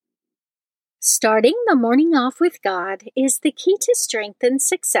Starting the morning off with God is the key to strength and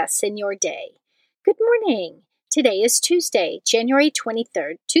success in your day. Good morning. Today is Tuesday, January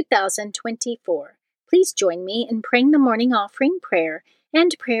 23rd, 2024. Please join me in praying the morning offering prayer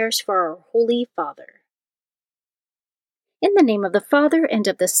and prayers for our Holy Father. In the name of the Father, and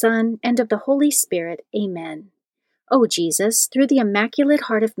of the Son, and of the Holy Spirit, Amen. O Jesus, through the Immaculate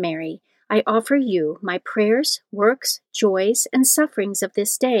Heart of Mary, I offer you my prayers, works, joys, and sufferings of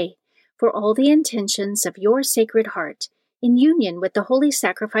this day, for all the intentions of your Sacred Heart, in union with the holy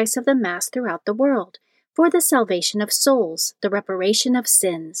sacrifice of the Mass throughout the world, for the salvation of souls, the reparation of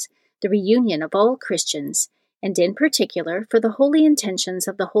sins, the reunion of all Christians, and in particular for the holy intentions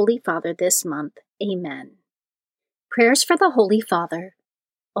of the Holy Father this month. Amen. Prayers for the Holy Father.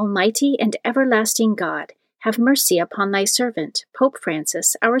 Almighty and everlasting God, have mercy upon thy servant, Pope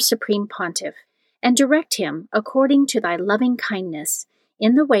Francis, our Supreme Pontiff, and direct him, according to thy loving kindness,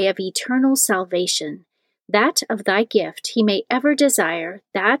 in the way of eternal salvation, that of thy gift he may ever desire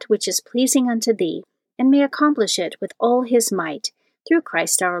that which is pleasing unto thee, and may accomplish it with all his might, through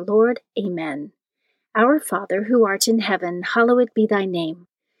Christ our Lord. Amen. Our Father, who art in heaven, hallowed be thy name.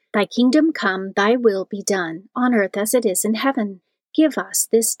 Thy kingdom come, thy will be done, on earth as it is in heaven. Give us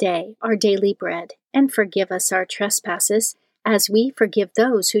this day our daily bread, and forgive us our trespasses, as we forgive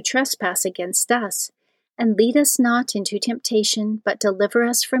those who trespass against us. And lead us not into temptation, but deliver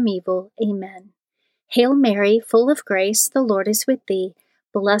us from evil. Amen. Hail Mary, full of grace, the Lord is with thee.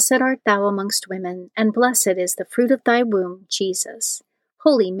 Blessed art thou amongst women, and blessed is the fruit of thy womb, Jesus.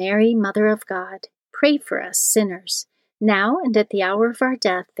 Holy Mary, Mother of God, pray for us sinners, now and at the hour of our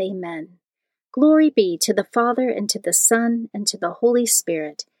death. Amen. Glory be to the Father, and to the Son, and to the Holy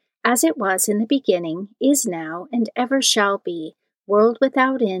Spirit, as it was in the beginning, is now, and ever shall be, world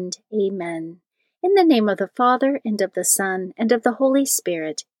without end. Amen. In the name of the Father, and of the Son, and of the Holy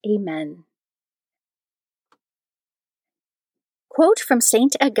Spirit. Amen. Quote from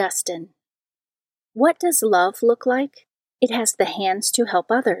St. Augustine. What does love look like? It has the hands to help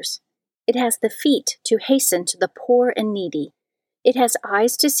others. It has the feet to hasten to the poor and needy. It has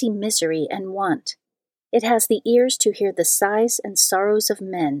eyes to see misery and want. It has the ears to hear the sighs and sorrows of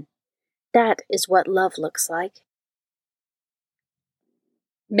men. That is what love looks like.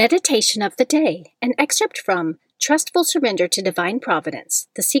 Meditation of the Day, an excerpt from Trustful Surrender to Divine Providence,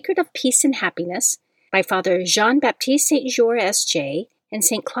 The Secret of Peace and Happiness, by Father Jean-Baptiste Saint-Georges S.J. and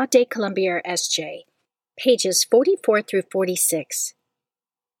St. Claude de Colombier S.J., pages 44 through 46.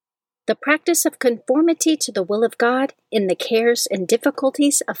 The practice of conformity to the will of God in the cares and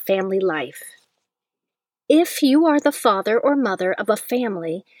difficulties of family life. If you are the father or mother of a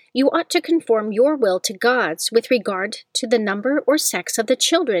family, you ought to conform your will to God's with regard to the number or sex of the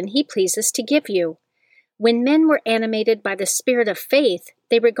children He pleases to give you. When men were animated by the spirit of faith,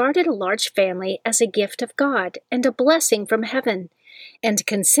 they regarded a large family as a gift of God and a blessing from heaven, and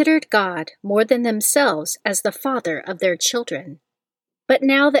considered God more than themselves as the father of their children. But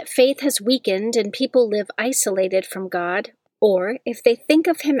now that faith has weakened and people live isolated from God, or if they think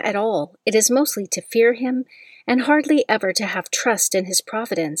of Him at all, it is mostly to fear Him and hardly ever to have trust in His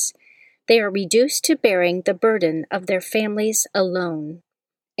providence, they are reduced to bearing the burden of their families alone.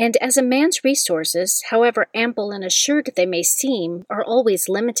 And as a man's resources, however ample and assured they may seem, are always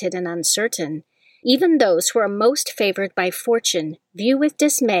limited and uncertain, even those who are most favored by fortune view with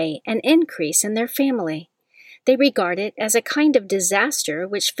dismay an increase in their family. They regard it as a kind of disaster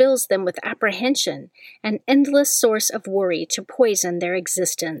which fills them with apprehension, an endless source of worry to poison their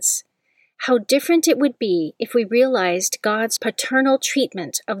existence. How different it would be if we realized God's paternal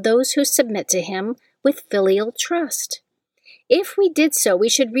treatment of those who submit to Him with filial trust. If we did so, we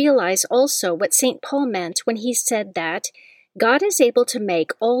should realize also what St. Paul meant when he said that God is able to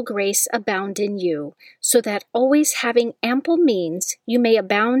make all grace abound in you, so that always having ample means, you may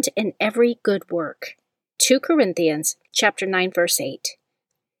abound in every good work. 2 Corinthians chapter 9, verse 8.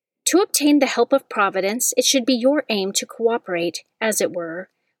 To obtain the help of providence, it should be your aim to cooperate, as it were,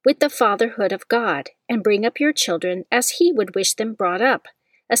 with the fatherhood of God, and bring up your children as He would wish them brought up,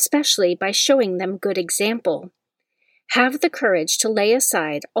 especially by showing them good example. Have the courage to lay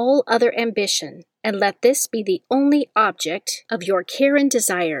aside all other ambition, and let this be the only object of your care and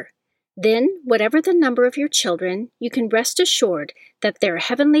desire. Then, whatever the number of your children, you can rest assured that their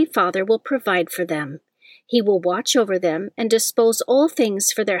Heavenly Father will provide for them. He will watch over them and dispose all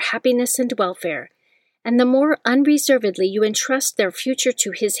things for their happiness and welfare. And the more unreservedly you entrust their future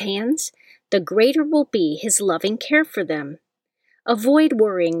to His hands, the greater will be His loving care for them. Avoid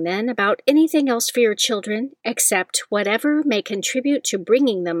worrying, then, about anything else for your children, except whatever may contribute to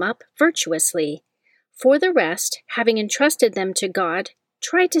bringing them up virtuously. For the rest, having entrusted them to God,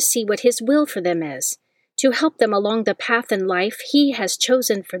 try to see what His will for them is, to help them along the path in life He has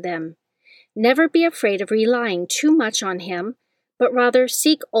chosen for them. Never be afraid of relying too much on Him, but rather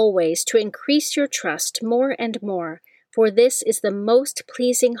seek always to increase your trust more and more, for this is the most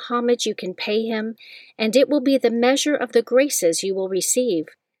pleasing homage you can pay Him, and it will be the measure of the graces you will receive.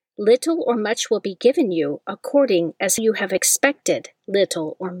 Little or much will be given you according as you have expected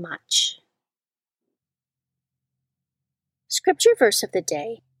little or much. Scripture verse of the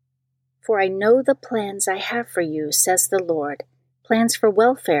day. For I know the plans I have for you, says the Lord, plans for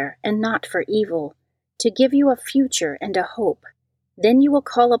welfare and not for evil, to give you a future and a hope. Then you will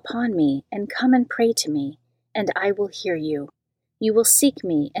call upon me and come and pray to me, and I will hear you. You will seek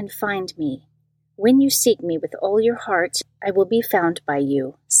me and find me. When you seek me with all your heart, I will be found by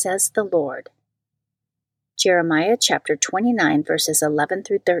you, says the Lord. Jeremiah chapter 29, verses 11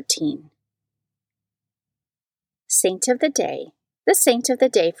 through 13. Saint of the Day. The saint of the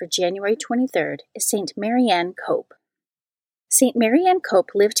day for January 23rd is Saint Marianne Cope. Saint Marianne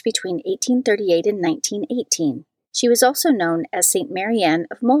Cope lived between 1838 and 1918. She was also known as Saint Marianne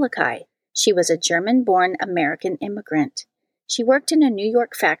of Molokai. She was a German-born American immigrant. She worked in a New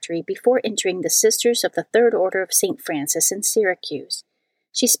York factory before entering the Sisters of the Third Order of St. Francis in Syracuse.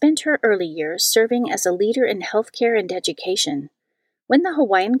 She spent her early years serving as a leader in healthcare and education. When the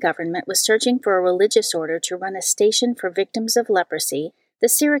Hawaiian government was searching for a religious order to run a station for victims of leprosy, the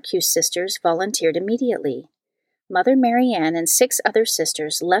Syracuse sisters volunteered immediately. Mother Marianne and 6 other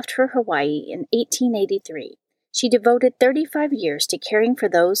sisters left for Hawaii in 1883. She devoted 35 years to caring for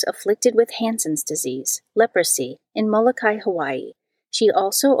those afflicted with Hansen's disease, leprosy, in Molokai, Hawaii. She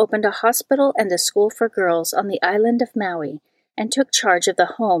also opened a hospital and a school for girls on the island of Maui and took charge of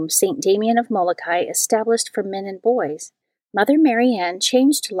the home St. Damien of Molokai established for men and boys. Mother Marianne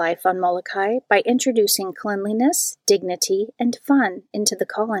changed life on Molokai by introducing cleanliness, dignity, and fun into the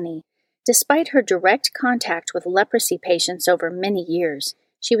colony. Despite her direct contact with leprosy patients over many years,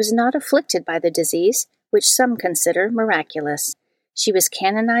 she was not afflicted by the disease, which some consider miraculous. She was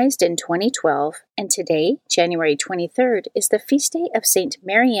canonized in 2012, and today, January 23rd, is the feast day of Saint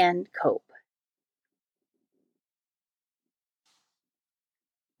Marianne Cope.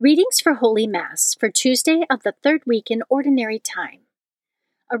 Readings for Holy Mass for Tuesday of the third week in Ordinary Time.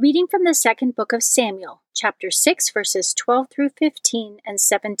 A reading from the second book of Samuel, chapter 6, verses 12 through 15 and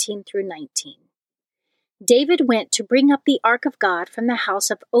 17 through 19. David went to bring up the ark of God from the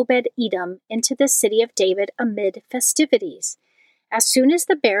house of Obed-Edom into the city of David amid festivities. As soon as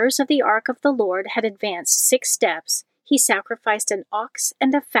the bearers of the ark of the Lord had advanced 6 steps, he sacrificed an ox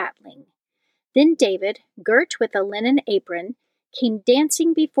and a fatling. Then David, girt with a linen apron, came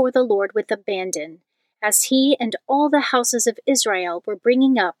dancing before the Lord with abandon, as he and all the houses of Israel were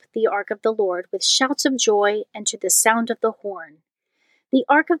bringing up the ark of the Lord with shouts of joy and to the sound of the horn. The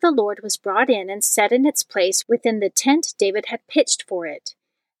ark of the Lord was brought in and set in its place within the tent David had pitched for it.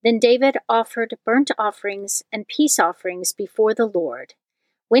 Then David offered burnt offerings and peace offerings before the Lord.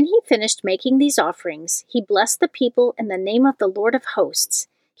 When he finished making these offerings, he blessed the people in the name of the Lord of hosts.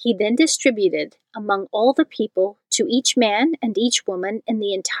 He then distributed among all the people, to each man and each woman in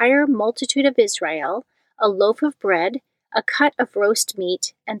the entire multitude of Israel, a loaf of bread, a cut of roast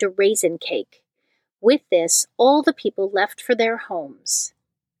meat, and a raisin cake. With this, all the people left for their homes.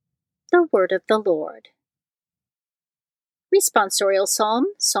 The Word of the Lord. Responsorial Psalm,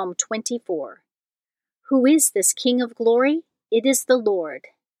 Psalm 24. Who is this King of glory? It is the Lord.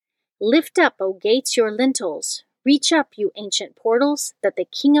 Lift up, O gates, your lintels. Reach up, you ancient portals, that the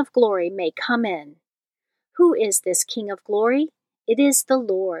King of glory may come in. Who is this King of glory? It is the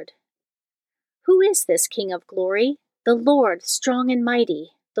Lord. Who is this King of glory? The Lord, strong and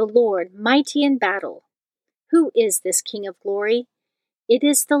mighty, the Lord, mighty in battle. Who is this King of glory? It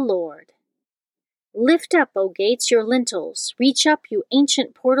is the Lord. Lift up, O gates, your lintels. Reach up, you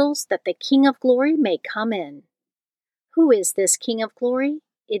ancient portals, that the King of glory may come in. Who is this King of glory?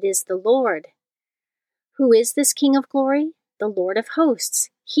 It is the Lord. Who is this King of glory? The Lord of hosts.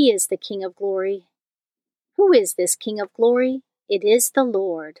 He is the King of glory. Who is this King of glory? It is the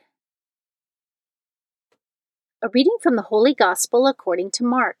Lord. A reading from the Holy Gospel according to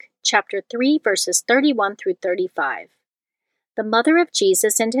Mark, chapter 3, verses 31 through 35. The mother of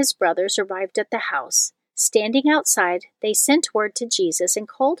Jesus and his brothers arrived at the house. Standing outside, they sent word to Jesus and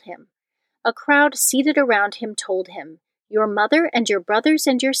called him. A crowd seated around him told him, "Your mother and your brothers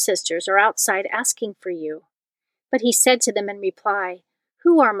and your sisters are outside asking for you." But he said to them in reply,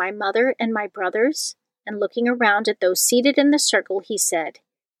 "Who are my mother and my brothers?" And looking around at those seated in the circle, he said,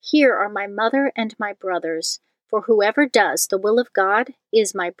 "Here are my mother and my brothers, for whoever does the will of God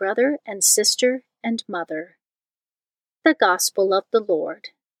is my brother and sister and mother." The Gospel of the Lord.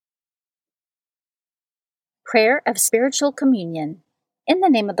 Prayer of Spiritual Communion. In the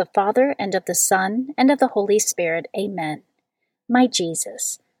name of the Father, and of the Son, and of the Holy Spirit. Amen. My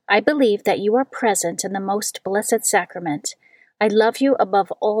Jesus, I believe that you are present in the most blessed sacrament. I love you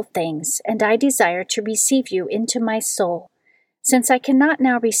above all things, and I desire to receive you into my soul. Since I cannot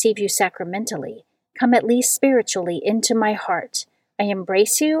now receive you sacramentally, come at least spiritually into my heart. I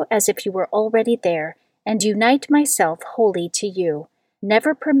embrace you as if you were already there, and unite myself wholly to you.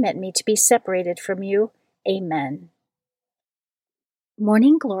 Never permit me to be separated from you. Amen.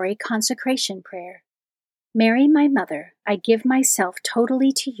 Morning Glory Consecration Prayer. Mary, my Mother, I give myself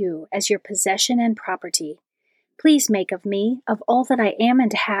totally to you as your possession and property. Please make of me, of all that I am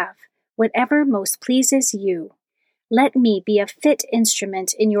and have, whatever most pleases you. Let me be a fit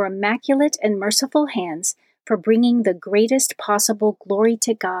instrument in your immaculate and merciful hands for bringing the greatest possible glory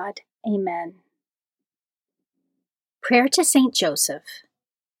to God. Amen. Prayer to Saint Joseph.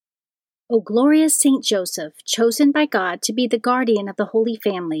 O glorious Saint Joseph, chosen by God to be the guardian of the Holy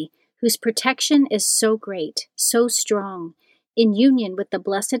Family, whose protection is so great, so strong, in union with the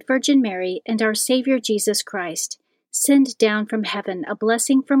Blessed Virgin Mary and our Savior Jesus Christ, send down from heaven a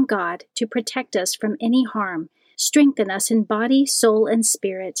blessing from God to protect us from any harm, strengthen us in body, soul, and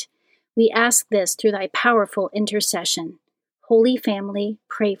spirit. We ask this through thy powerful intercession. Holy Family,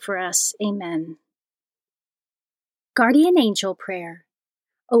 pray for us. Amen. Guardian Angel Prayer.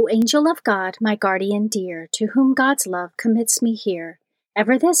 O angel of God, my guardian dear, to whom God's love commits me here,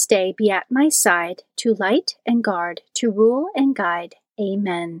 ever this day be at my side, to light and guard, to rule and guide.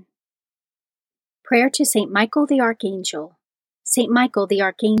 Amen. Prayer to Saint Michael the Archangel. Saint Michael the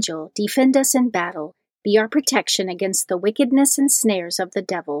Archangel, defend us in battle, be our protection against the wickedness and snares of the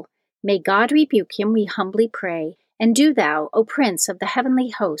devil. May God rebuke him, we humbly pray, and do thou, O Prince of the heavenly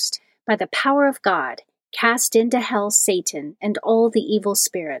host, by the power of God, cast into hell Satan and all the evil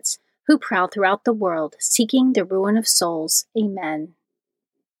spirits who prowl throughout the world, seeking the ruin of souls. Amen.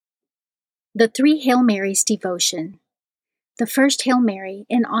 The Three Hail Marys Devotion. The first Hail Mary,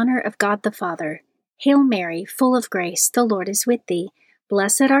 in honor of God the Father. Hail Mary, full of grace, the Lord is with thee.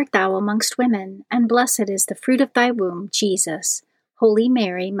 Blessed art thou amongst women, and blessed is the fruit of thy womb, Jesus. Holy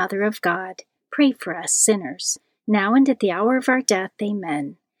Mary, Mother of God, pray for us sinners, now and at the hour of our death.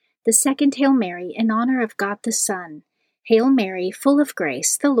 Amen. The second Hail Mary, in honor of God the Son. Hail Mary, full of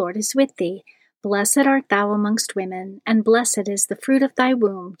grace, the Lord is with thee. Blessed art thou amongst women, and blessed is the fruit of thy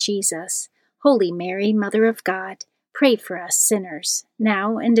womb, Jesus. Holy Mary, Mother of God, pray for us sinners,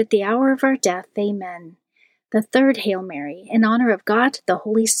 now and at the hour of our death. Amen. The third Hail Mary, in honor of God the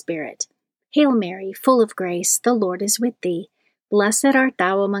Holy Spirit. Hail Mary, full of grace, the Lord is with thee. Blessed art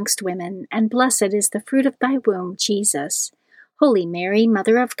thou amongst women, and blessed is the fruit of thy womb, Jesus. Holy Mary,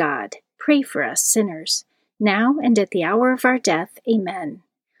 Mother of God, pray for us sinners, now and at the hour of our death. Amen.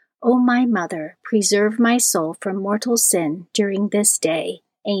 O my Mother, preserve my soul from mortal sin during this day.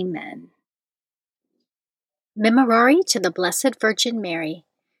 Amen. Memorare to the Blessed Virgin Mary.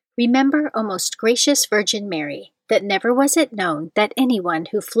 Remember, O most gracious Virgin Mary, that never was it known that anyone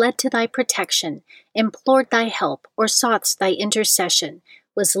who fled to thy protection, implored thy help, or sought thy intercession,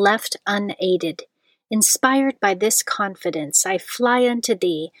 was left unaided. Inspired by this confidence, I fly unto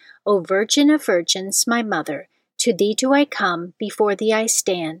thee, O Virgin of Virgins, my Mother. To thee do I come, before thee I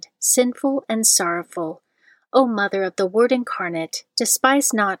stand, sinful and sorrowful. O Mother of the Word incarnate,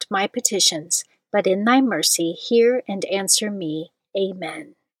 despise not my petitions, but in thy mercy hear and answer me.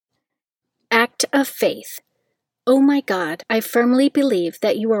 Amen. Act of Faith. O my God, I firmly believe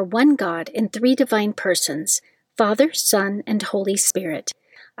that you are one God in three divine persons, Father, Son, and Holy Spirit.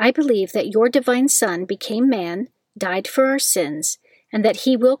 I believe that your divine Son became man, died for our sins, and that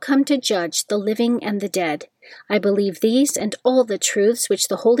he will come to judge the living and the dead. I believe these and all the truths which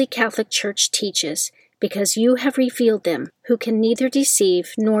the Holy Catholic Church teaches, because you have revealed them, who can neither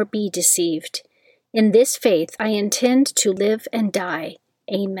deceive nor be deceived. In this faith I intend to live and die.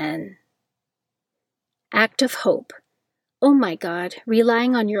 Amen. Act of Hope. O my God,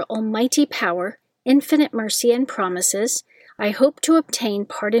 relying on your almighty power, infinite mercy, and promises, I hope to obtain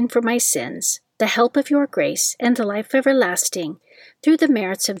pardon for my sins, the help of your grace, and the life everlasting, through the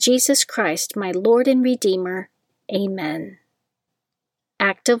merits of Jesus Christ, my Lord and Redeemer. Amen.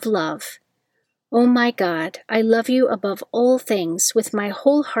 Act of Love. O my God, I love you above all things with my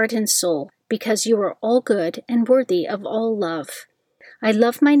whole heart and soul, because you are all good and worthy of all love. I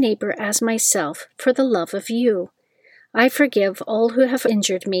love my neighbor as myself for the love of you. I forgive all who have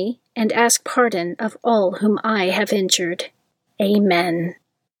injured me, and ask pardon of all whom I have injured. Amen.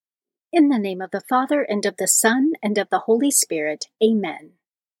 In the name of the Father, and of the Son, and of the Holy Spirit. Amen.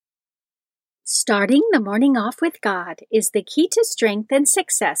 Starting the morning off with God is the key to strength and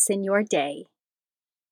success in your day.